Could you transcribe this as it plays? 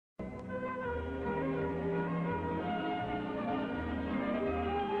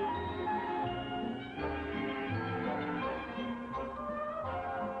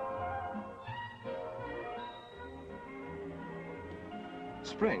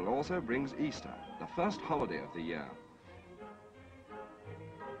Spring also brings Easter, the first holiday of the year.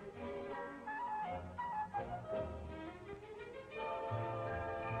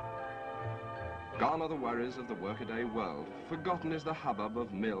 Gone are the worries of the workaday world. Forgotten is the hubbub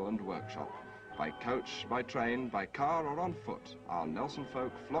of mill and workshop. By coach, by train, by car or on foot, our Nelson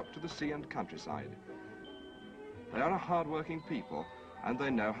folk flock to the sea and countryside. They are a hard-working people, and they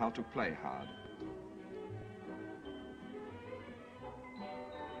know how to play hard.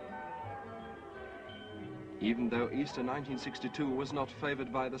 Even though Easter 1962 was not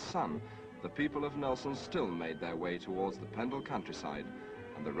favoured by the sun, the people of Nelson still made their way towards the Pendle countryside,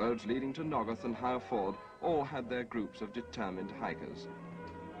 and the roads leading to Noggarth and Higher Ford all had their groups of determined hikers.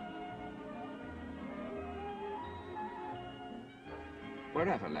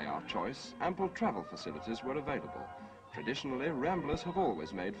 Wherever lay our choice, ample travel facilities were available. Traditionally, ramblers have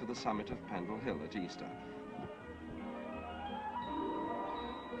always made for the summit of Pendle Hill at Easter.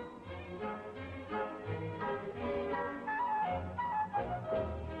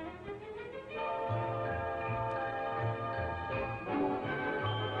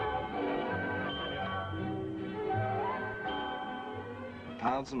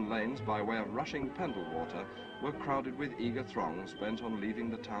 Paths and lanes by way of rushing Pendle water were crowded with eager throngs bent on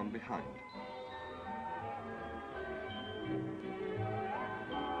leaving the town behind.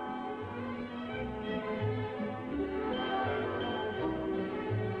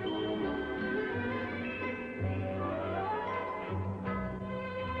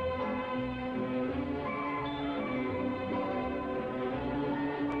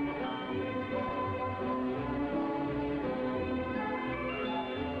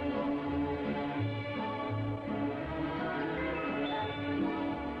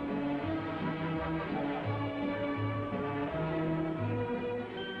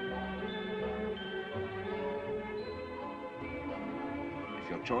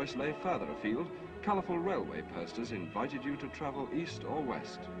 Choice lay further afield, colourful railway posters invited you to travel east or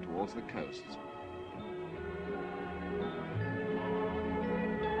west towards the coasts.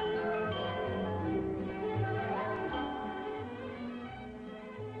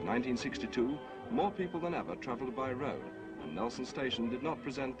 In 1962, more people than ever travelled by road, and Nelson Station did not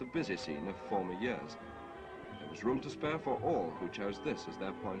present the busy scene of former years. There was room to spare for all who chose this as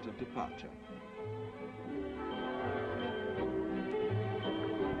their point of departure.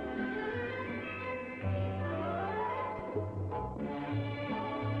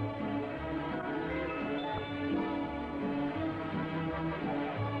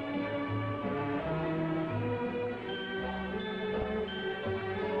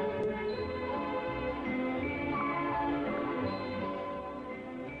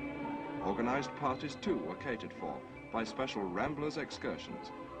 Organised parties too were catered for by special ramblers'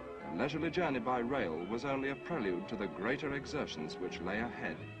 excursions. A leisurely journey by rail was only a prelude to the greater exertions which lay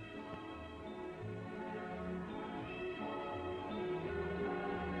ahead.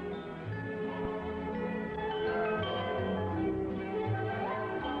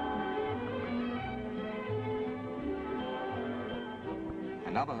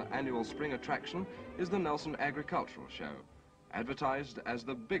 Another annual spring attraction is the Nelson Agricultural Show, advertised as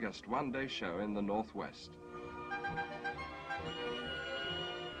the biggest one-day show in the Northwest.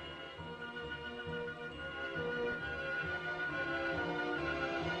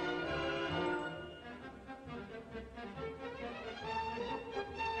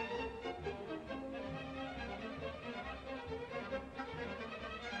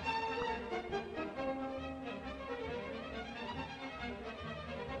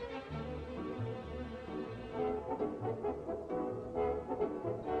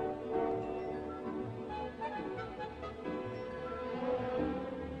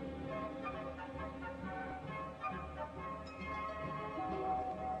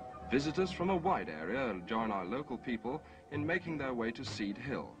 Visitors from a wide area join our local people in making their way to Seed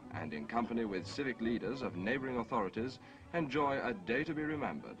Hill and, in company with civic leaders of neighbouring authorities, enjoy a day to be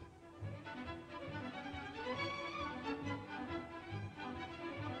remembered.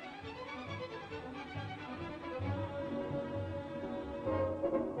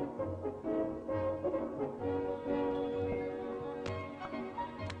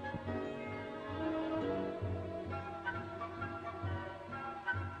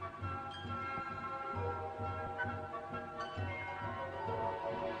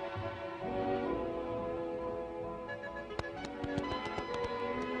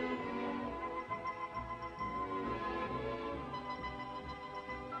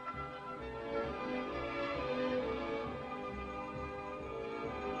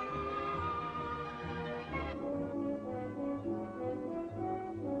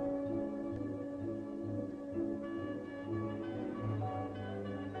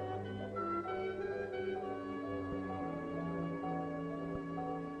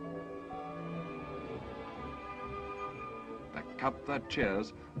 cup that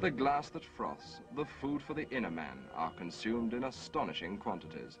cheers, the glass that froths, the food for the inner man are consumed in astonishing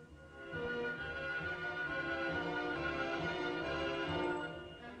quantities.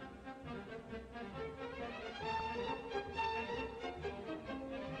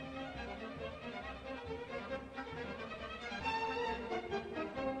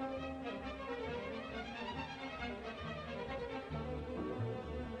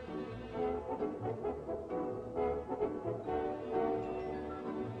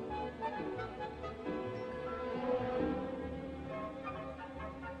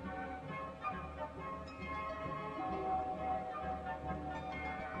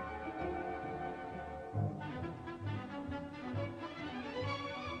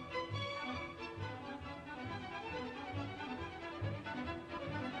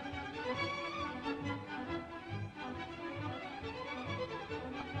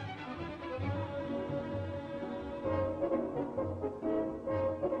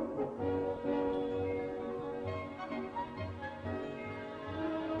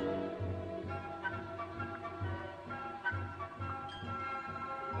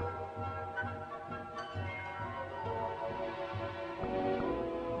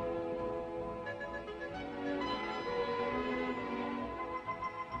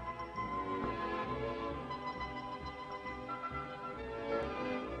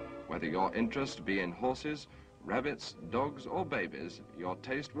 Whether your interest be in horses, rabbits, dogs or babies, your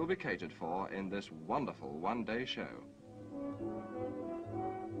taste will be catered for in this wonderful one-day show.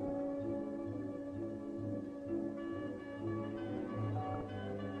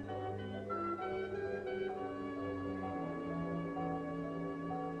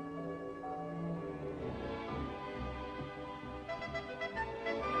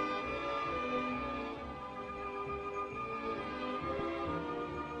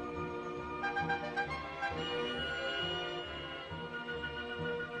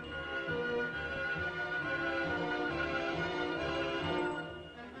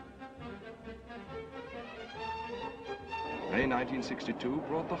 May 1962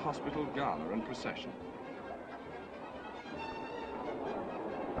 brought the hospital gala and procession.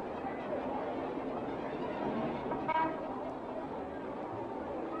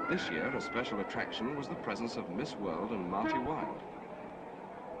 This year, a special attraction was the presence of Miss World and Marty Wilde.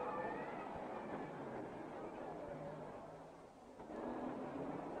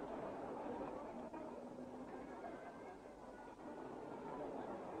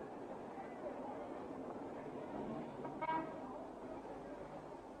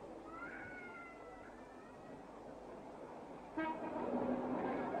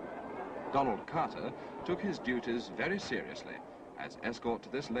 Donald Carter took his duties very seriously as escort to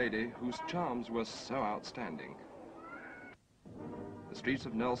this lady whose charms were so outstanding. The streets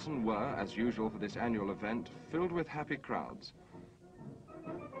of Nelson were, as usual for this annual event, filled with happy crowds.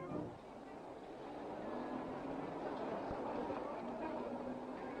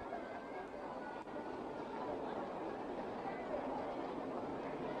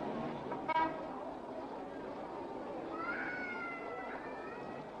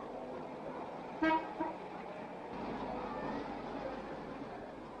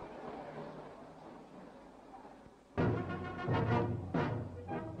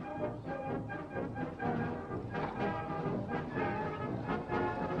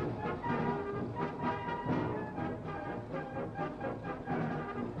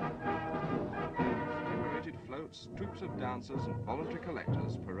 Troops of dancers and voluntary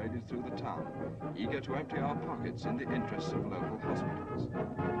collectors paraded through the town, eager to empty our pockets in the interests of local hospitals.